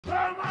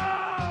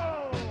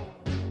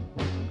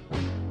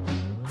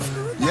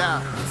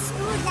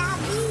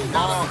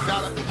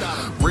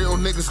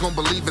niggas gon'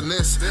 believe in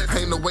this.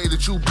 Ain't no way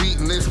that you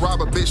beating this.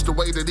 Rob a bitch the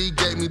way that he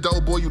gave me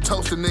dough, boy, you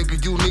toasted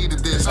nigga, you needed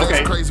this.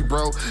 That's crazy,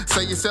 bro.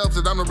 Say yourself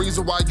that I'm the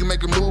reason why you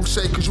make a move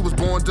shake, cause you was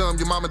born dumb,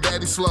 your mama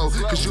daddy slow.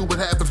 Cause you what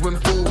happens when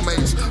fool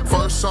mates.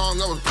 First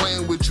song I was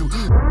playing with you.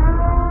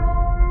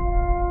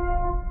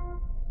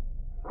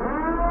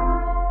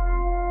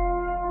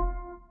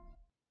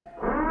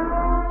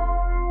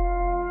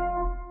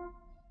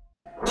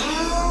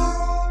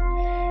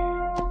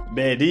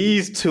 Man,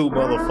 these two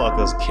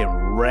motherfuckers can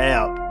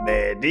rap,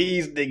 man.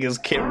 These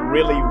niggas can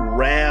really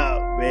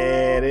rap,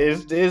 man.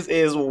 This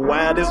is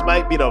wild. This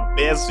might be the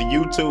best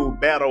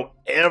YouTube battle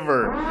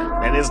ever.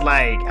 And it's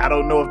like, I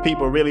don't know if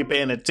people really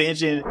paying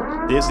attention.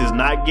 This is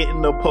not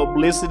getting the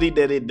publicity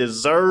that it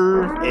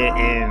deserves.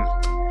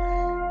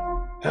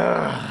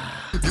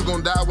 You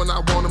gon' die when I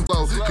want them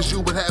blow, cause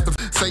you what happens.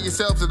 Say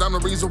yourself that I'm the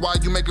reason why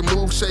you make a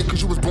move shake,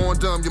 cause you was born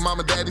dumb, your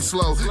mama daddy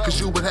slow. Cause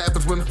you what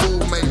happens when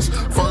fool mates.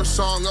 First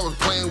song I was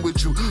playing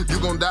with you. You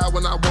gon' die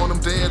when I want him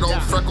dead.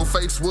 Old freckle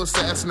face wuss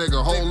ass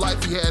nigga. Whole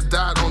life he had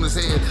died on his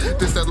head.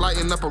 This that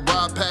lighting up a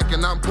rod pack,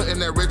 and I'm putting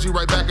that Reggie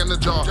right back in the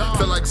jar.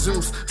 Feel like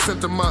Zeus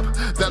sent him up.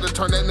 That'll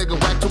turn that nigga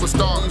whack to a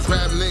star. These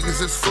rap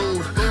niggas is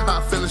food.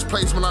 I finish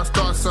place when I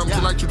start something.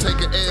 You like you take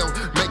an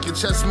L. Make your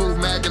chest move,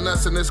 magging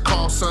us in this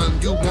call,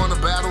 son. You want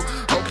a battle?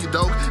 Okie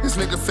doke, this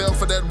nigga fell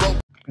for that rope.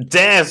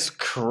 That's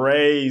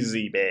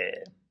crazy, man.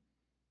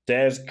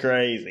 That's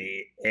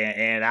crazy.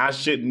 And I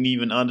shouldn't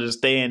even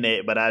understand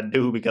that, but I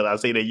do because I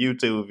see the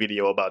YouTube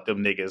video about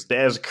them niggas.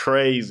 That's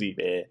crazy,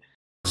 man.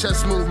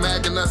 Chest move,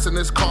 magging us in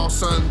this call,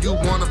 son. You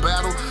want a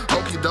battle?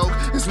 Okie doke,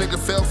 this nigga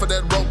fell for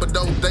that rope, but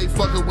dope. They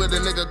fucking with a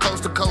nigga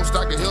coast to coast.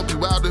 I can help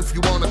you out if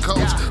you want to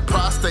coach.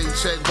 Prostate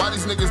check. Why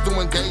these niggas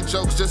doing gay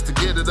jokes just to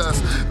get at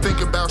us?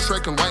 Think about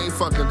Shrek and Wayne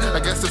fucking.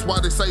 I guess that's why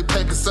they say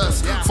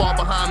Pegasus. Far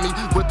behind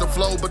me with the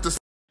flow, but the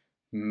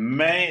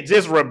man,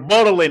 just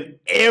rebuttaling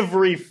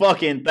every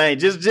fucking thing.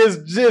 Just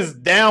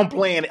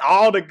downplaying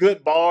all the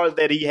good bars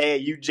that he had.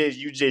 You just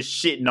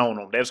shitting on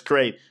him. That's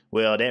crazy.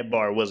 Well, that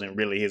bar wasn't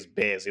really his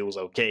best. It was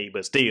okay,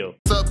 but still.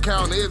 Sub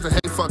count is a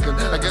hate fucking.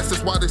 I guess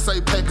that's why they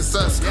say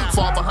Pegasus.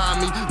 Far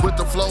behind me with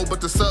the flow, but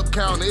the sub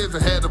count is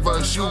ahead of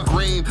us. You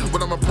green,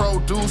 but I'm a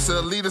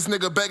producer. Lead this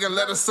nigga begging,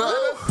 let us up.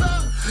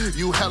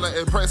 You hella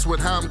impressed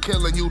with how I'm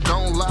killing, you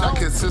don't lie.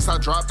 Cause since I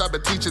dropped, I've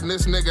been teaching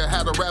this nigga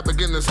how to rap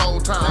again this whole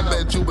time. I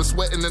bet you was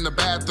sweating in the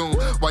bathroom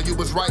while you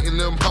was writing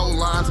them pole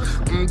lines.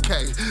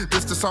 Okay,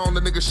 this the song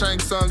the nigga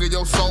Shank sung in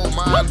your soul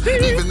mind.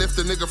 Even if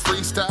the nigga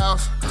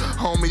freestyles,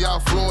 homie, I'll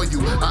floor you.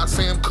 I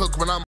see him cook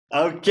when I'm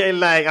okay.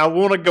 Like, I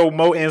want to go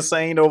more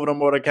insane over the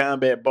Mortal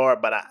Kombat bar,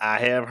 but I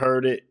have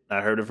heard it.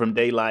 I heard it from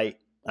Daylight.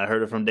 I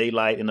heard it from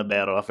Daylight in the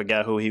battle. I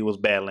forgot who he was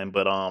battling,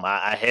 but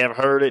I have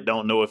heard it.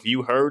 Don't know if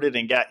you heard it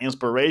and got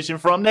inspiration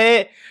from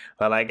that,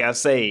 but like I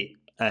say,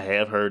 I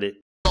have heard it.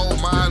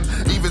 Mine,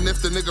 even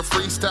if the nigga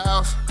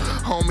freestyles,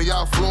 homie,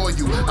 I'll floor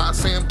you. I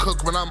see him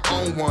cook when I'm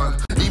on one.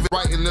 Even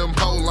writing them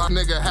pole lines,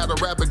 nigga had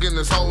to rap again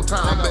this whole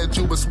time. I bet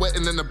you was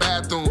sweating in the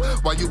bathroom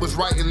while you was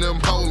writing them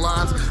pole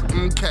lines.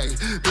 Okay,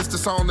 this the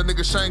song the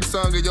nigga Shank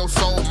sung in your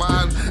soul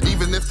mind.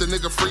 Even if the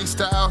nigga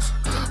freestyles,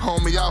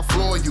 homie, I'll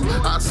floor you.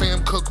 I see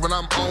him cook when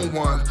I'm on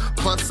one.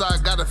 Plus I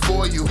got it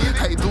for you.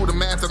 Hey, do the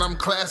math and I'm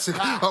classic.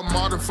 A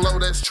modern flow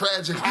that's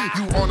tragic.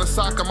 You on a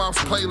soccer mom's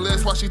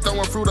playlist while she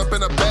throwing fruit up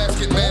in a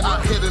basket, man.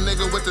 I hit a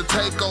nigga with the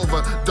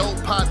takeover,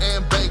 dope pot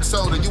and baked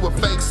soda. You a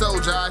fake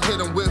soldier. I hit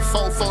him with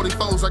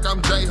 444s like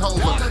I'm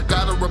Jehovah.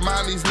 Gotta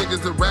remind these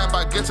niggas that rap,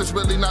 I guess it's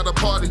really not a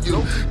part of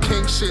you.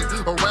 King shit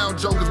around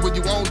jokers when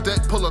you on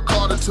deck, pull a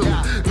card or two.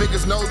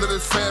 Niggas know that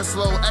it's fast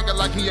slow, acting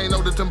like he ain't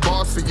know that them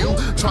bars for you.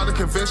 Try to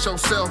convince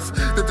yourself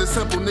that this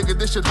simple nigga,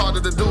 this shit harder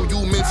to do.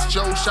 You miss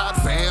Joe shot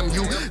fam,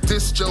 you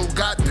this Joe,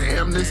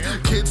 goddamn this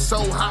kid so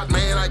hot,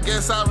 man. I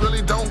guess I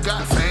really don't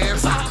got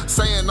fans.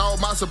 Saying all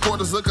my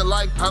supporters look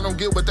alike, I don't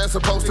get what that's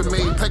supposed to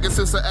mean.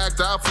 Pegasus an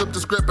actor, I flip the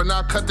script and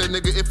I cut that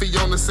nigga if he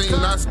on the scene.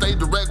 I stay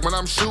direct when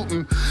I'm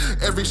shooting.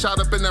 Every shot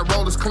up in that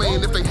roll is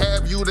clean. If they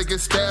have you, they get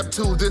stabbed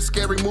too. This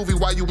scary movie,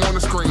 why you wanna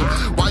scream?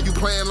 Why you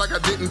playing like I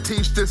didn't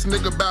teach this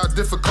nigga about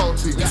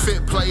difficulty?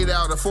 Fit played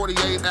out of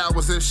 48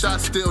 hours, this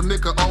shot still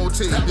nigga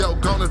OT. Yo,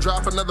 gonna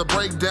drop another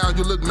breakdown.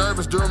 You look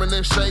nervous during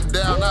this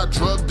shakedown. I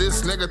drugged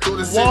this nigga through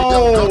the city.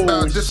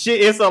 Whoa,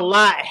 shit, it's a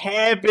lot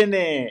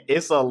happening.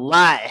 It's a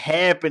lot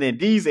happening.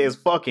 These is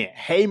fucking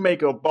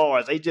haymaker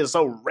bars. They just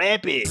so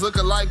rapid. Look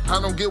alike,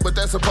 I don't get what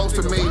that's supposed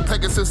to mean.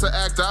 Pegasus an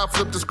actor, I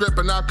flip the script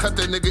and I cut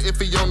that nigga if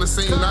he on the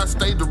scene. I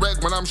stay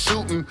direct when I'm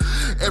shooting.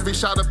 Every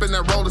shot up in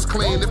that roll is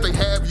clean. If they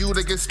have you,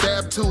 they get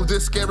stabbed too.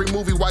 This scary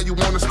movie, why you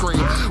wanna scream?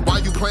 Why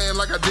you playing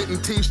like I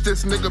didn't teach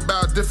this nigga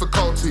about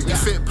difficulty?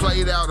 Fit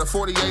played out of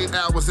 48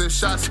 hours, this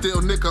shot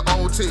still nigga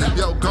OT.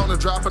 Yo, gonna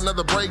drop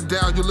another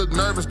breakdown. You look look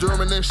nervous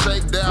during this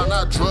shakedown.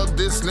 I drugged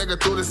this nigga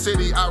through the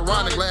city.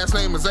 Ironic, last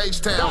name is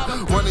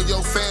H-Town. One of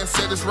your fans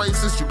said it's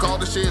racist. You call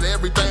this shit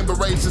everything but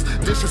racist.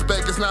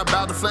 Disrespect is not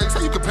about the flex.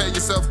 How you compare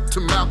yourself to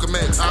Malcolm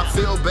X? I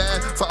feel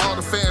bad for all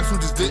the fans who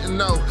just didn't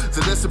know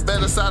that it's a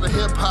better side of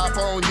hip-hop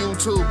on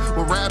YouTube.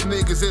 With rap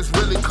niggas, it's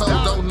really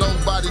cold. Don't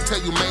nobody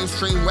tell you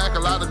mainstream whack. A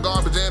lot of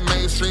garbage and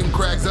mainstream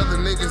cracks. Other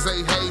niggas,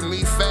 they hate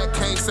me fat.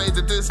 Can't say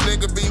that this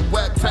nigga be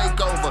whack. Take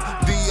over.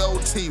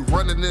 DOT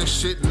running this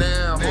shit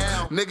now.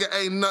 Nigga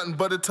ain't nothing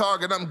but a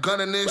target. I'm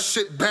gunning this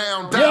shit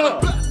down.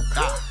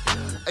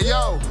 Hey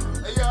yo,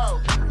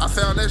 I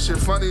found that shit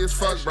funny as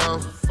fuck, bro.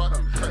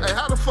 Hey,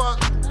 how the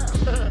fuck?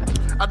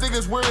 I think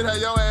it's weird how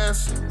your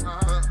ass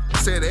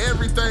said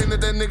everything that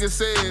nigga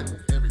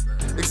said,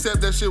 except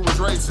that shit was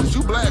racist.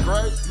 You black,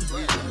 right?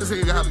 This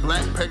nigga got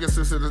black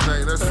Pegasus in his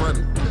name. That's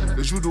funny.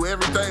 Cause you do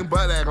everything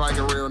but act like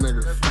a real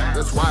nigga.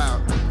 That's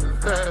wild.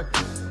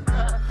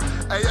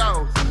 Hey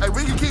yo, hey,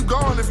 we can keep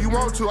going if you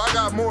want to. I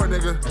got more,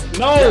 nigga.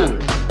 No.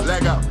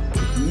 Let go.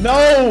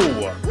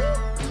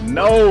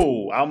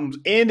 No. I'm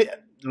in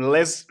it.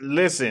 Let's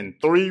listen.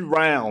 3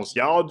 rounds.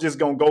 Y'all just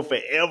gonna go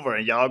forever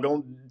and y'all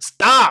gonna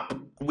stop.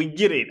 We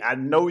get it. I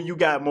know you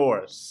got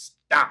more.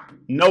 Stop.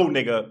 No,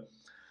 nigga.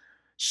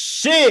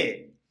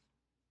 Shit.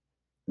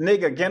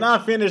 Nigga, can I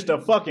finish the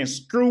fucking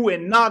Scru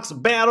and Knox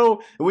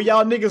battle? Were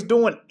y'all niggas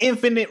doing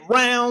infinite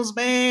rounds,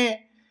 man?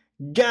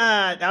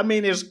 God, I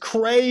mean, it's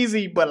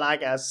crazy, but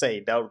like I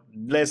say,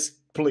 let's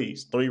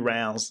please 3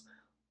 rounds.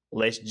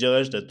 Let's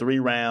judge the 3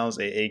 rounds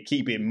and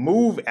keep it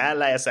moving.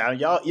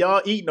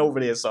 Y'all eating over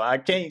this, so I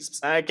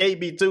can't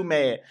be too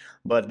mad.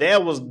 But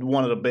that was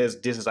one of the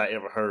best disses I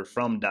ever heard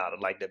from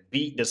Dotta. Like the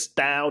beat, the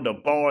style, the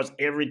bars,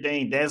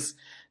 everything. That's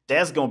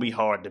gonna be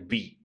hard to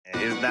beat.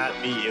 It's not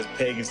me, it's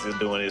Pegasus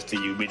doing this to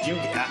you. But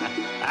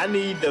I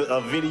need a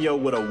video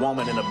with a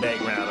woman in the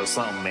background or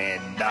something, man.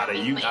 Dotta,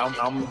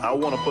 I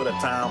want to put a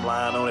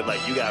timeline on it.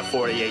 Like you got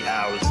 48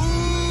 hours.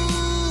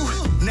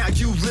 Now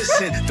you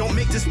listen, don't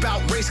make this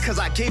bout race, cause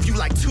I gave you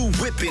like 2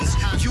 whippings.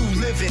 You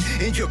living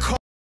in your car.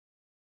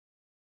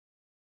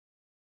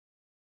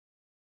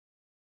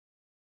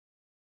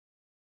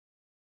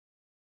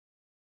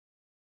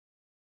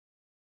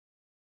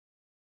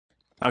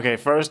 Okay,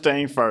 first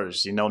thing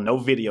first, no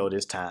video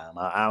this time.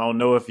 I don't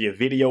know if your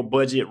video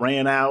budget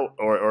ran out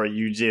or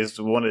you just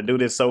want to do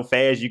this so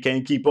fast you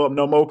can't keep up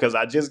no more, because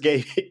I just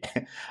gave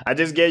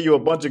you a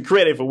bunch of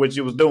credit for what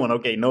you was doing.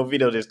 Okay, no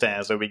video this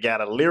time. So we got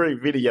a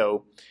lyric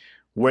video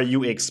where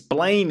you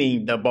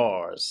explaining the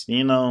bars,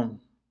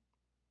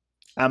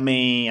 I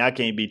mean, I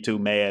can't be too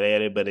mad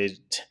at it, but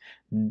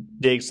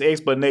the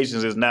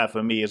explanations is not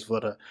for me. It's for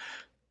the...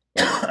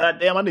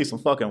 damn, I need some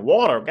fucking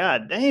water.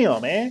 God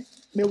damn, man.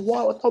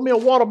 Throw me a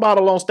water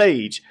bottle on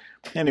stage.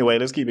 Anyway,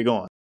 let's keep it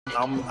going.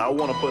 I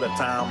want to put a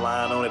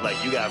timeline on it.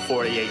 Like you got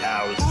 48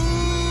 hours.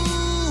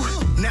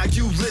 Now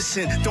you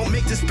listen, don't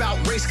make this bout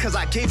race, cause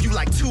I gave you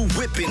like 2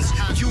 whippings.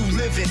 You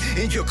living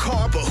in your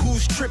car, but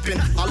who's tripping?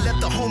 I'll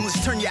let the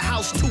homeless turn your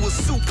house to a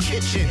soup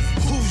kitchen.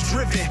 Who's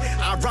driven?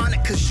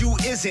 Ironic, cause you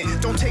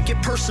isn't. Don't take it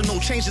personal,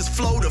 change this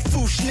flow to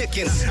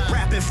Fushnikins.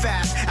 Rapping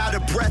fast, out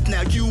of breath,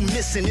 now you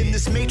missing. In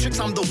this matrix,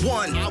 I'm the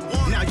one.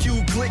 Now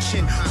you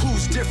glitching.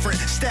 Who's different?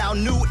 Style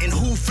new and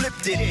who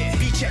flipped it?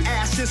 Beat your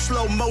ass in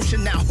slow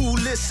motion, now who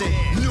listen?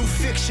 New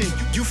fiction,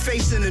 you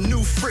facing a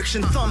new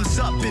friction. Thumbs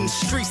up in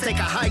streets, take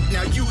a hike,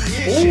 now you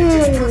hitching.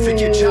 It's perfect,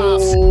 your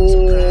jobs.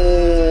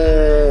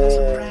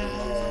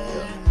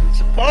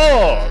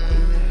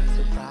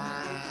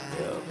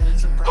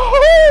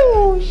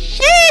 Oh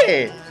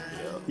shit!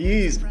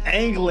 He's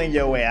angling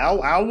your way.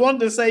 I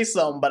wanted to say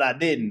something, but I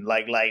didn't.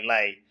 Like,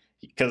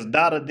 because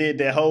Dotta did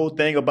that whole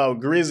thing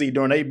about Grizzy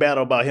during a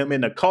battle about him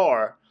in the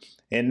car.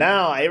 And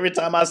now every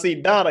time I see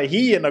Dotta,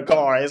 he in the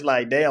car, it's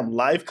like, damn,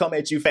 life come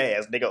at you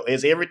fast, nigga.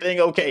 Is everything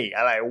okay?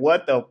 I like,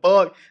 what the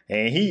fuck?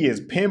 And he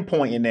is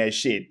pinpointing that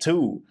shit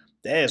too.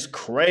 That's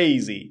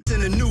crazy.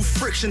 In a new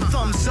friction,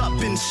 thumbs up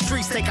in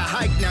streets, take a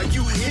hike, now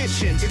you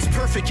hitching. It's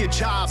perfect, your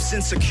job's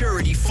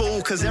insecurity,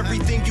 fool, cause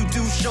everything you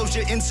do shows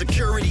your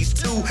insecurities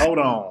too. Hold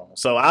on.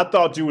 So I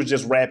thought you was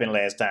just rapping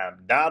last time.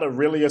 Dotta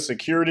really a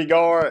security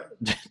guard?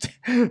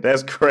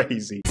 That's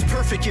crazy. It's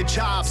perfect, your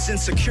job's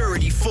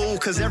insecurity, fool,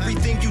 cause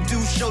everything you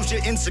do shows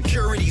your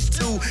insecurities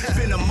too.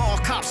 Been a mall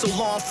cop so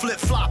long,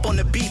 flip-flop on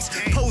the beats,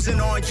 posing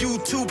on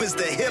YouTube as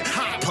the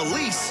hip-hop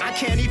police. I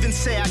can't even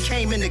say I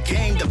came in the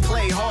game to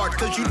play hard,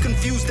 cause you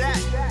confuse that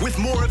with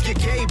more of your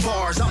gay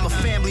bars. I'm a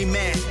family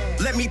man,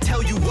 let me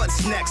tell you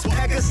what's next.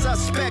 Pegasus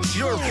suspects,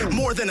 you're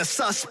more than a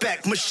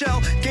suspect.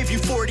 Michelle gave you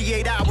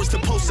 48 hours to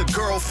post a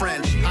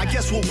girlfriend. I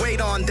guess we'll wait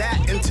on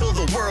that until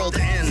the world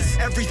ends.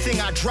 Everything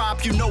I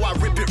drop, you know I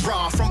rip it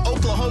raw. From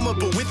Oklahoma,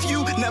 but with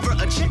you, never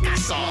a chick I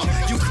saw.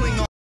 You cling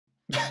on.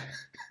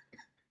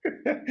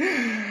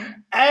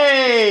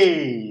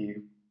 Hey!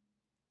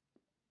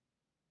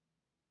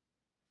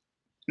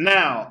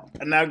 Now,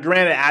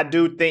 granted, I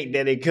do think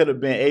that it could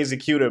have been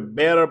executed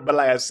better, but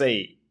like I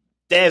say,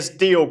 that's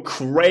still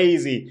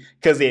crazy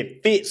because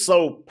it fits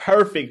so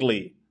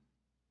perfectly.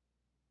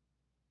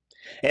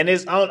 And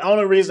it's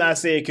only reason I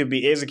say it could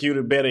be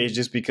executed better is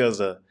just because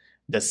of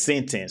the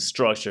sentence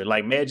structure.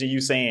 Like, imagine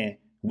you saying,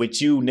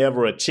 with you,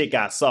 never a chick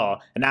I saw.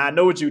 And I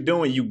know what you're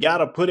doing. You got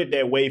to put it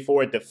that way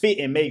for it to fit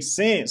and make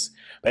sense.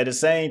 But at the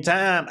same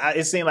time,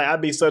 it seems like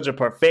I'd be such a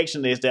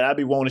perfectionist that I'd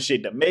be wanting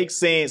shit to make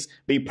sense,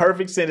 be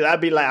perfect sense.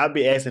 I'd be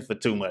asking for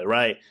too much,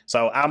 right?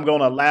 So I'm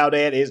going to allow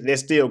that.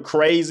 It's still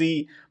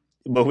crazy.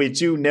 But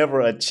with you, never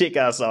a chick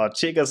I saw. A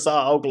chick I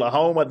saw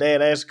Oklahoma,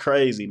 that's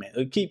crazy,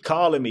 man. Keep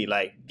calling me,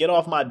 like, get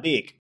off my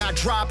dick. I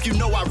drop, you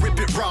know I rip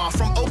it raw.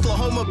 From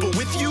Oklahoma, but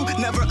with you,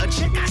 never a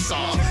chick I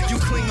saw. You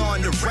cling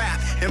on to rap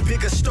and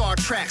bigger Star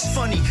Tracks.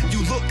 Funny, you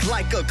look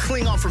like a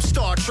Klingon from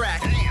Star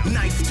Trek.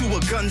 Knife to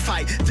a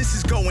gunfight, this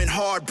is going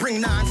hard.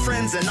 Bring 9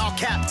 friends and I'll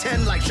cap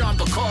 10 like Jean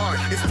Picard.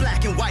 It's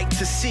black and white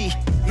to see,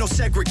 no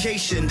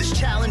segregation. This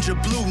Challenger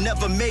blue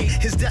never made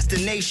his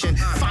destination.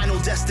 Final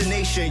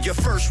destination, your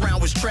first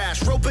round was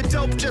trash.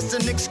 Rope-a-dope, just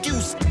an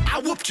excuse, I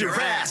whooped your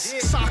ass.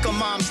 Soccer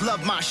moms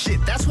love my shit,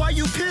 that's why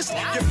you pissed?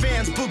 Your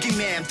fans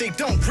boogeyman, they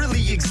don't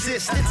really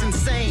exist, it's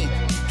insane.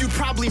 You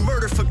probably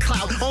murder for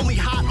clout, only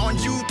hot on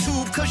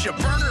YouTube cause your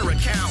burner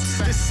accounts.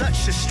 There's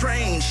such a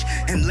strange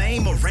and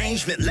lame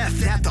arrangement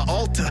left at the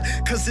altar,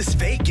 cause this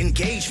fake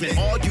engagement,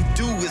 all you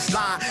do is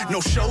lie, no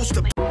shows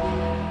to...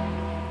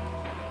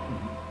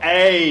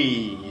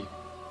 Hey,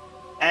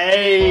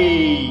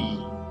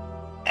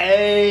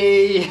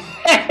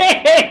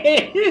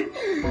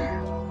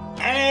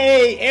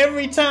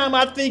 every time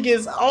I think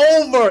it's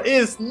over,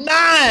 it's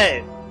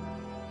not.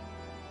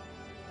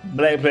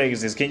 Black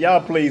Pegasus, can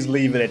y'all please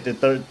leave it at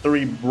the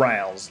 3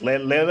 rounds?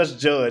 Let us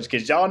judge,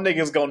 because y'all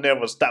niggas gonna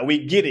never stop.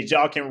 We get it.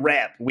 Y'all can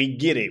rap. We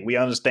get it. We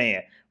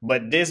understand.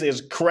 But this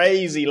is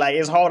crazy. Like,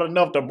 it's hard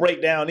enough to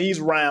break down these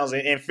rounds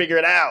and figure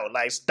it out.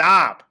 Like,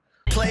 stop.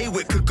 Play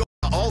with could go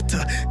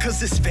altar, cause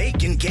this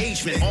fake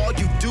engagement, all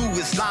you do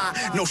is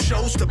lie, no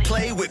shows to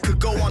play with, could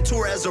go on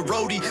tour as a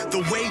roadie, the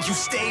way you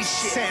stay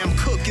shit. Sam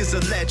Cooke is a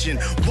legend,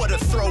 what a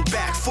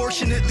throwback.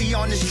 Fortunately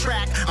on this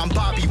track, I'm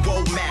Bobby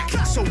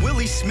Womack. So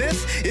Willie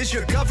Smith is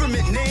your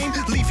government name,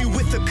 leave you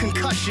with a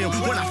concussion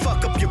when I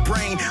fuck up your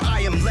brain.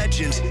 I am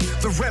legend,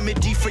 the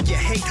remedy for your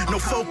hate, no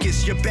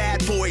focus, your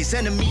bad boys,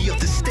 enemy of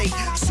the state.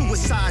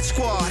 Suicide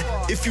Squad,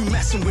 if you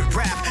messing with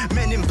rap,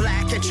 Men in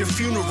Black at your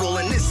funeral,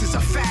 and this is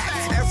a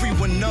fact,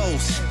 everyone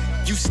knows.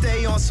 You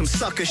stay on some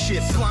sucker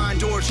shit,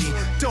 blind orgy,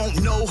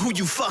 don't know who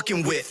you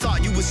fucking with.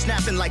 Thought you was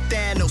snapping like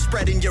Thanos,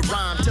 spreading your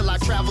rhyme, till I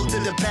traveled to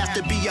the past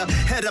to be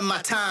ahead of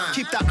my time.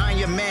 Keep the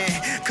Iron Man,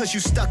 cause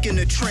you stuck in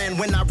the trend.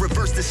 When I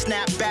reverse the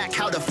snap back,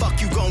 how the fuck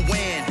you gon'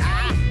 win?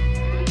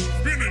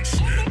 Finish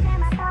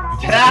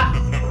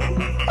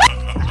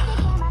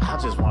I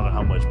just wonder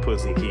how much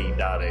pussy King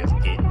Dotta is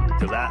getting,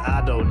 cause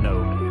I don't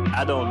know, man.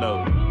 I don't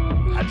know.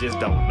 I just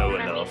don't know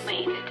enough.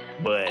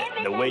 But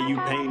the way you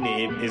paint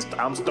it,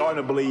 I'm starting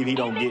to believe he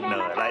don't get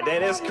none. Like,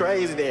 that's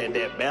crazy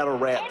that battle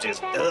rap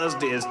just does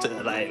this to,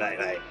 like,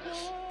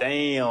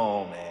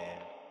 damn, man.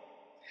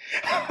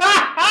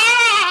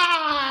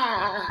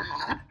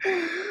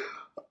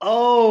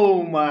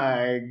 Oh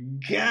my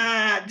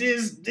God,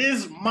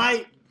 this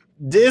might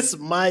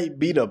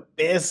be the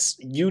best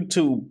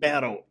YouTube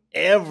battle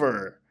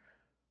ever.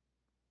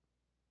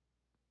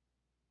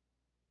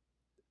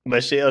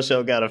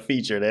 MichelleShow got a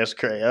feature. That's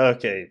crazy.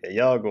 Okay, man,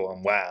 y'all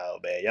going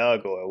wild, man. Y'all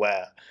going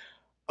wild.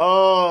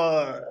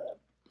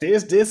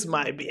 This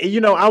might be. You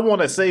know, I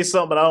want to say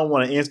something, but I don't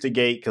want to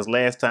instigate, because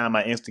last time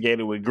I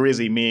instigated with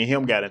Grizzy, me and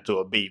him got into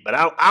a beat. But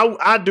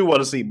I do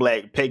want to see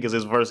Black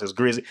Pegasus versus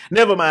Grizzy.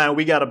 Never mind,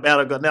 we got a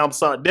battle. Now I'm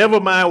sorry.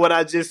 Never mind what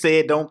I just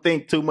said. Don't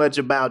think too much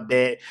about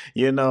that.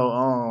 You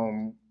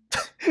know.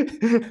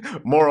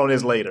 More on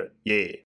this later. Yeah.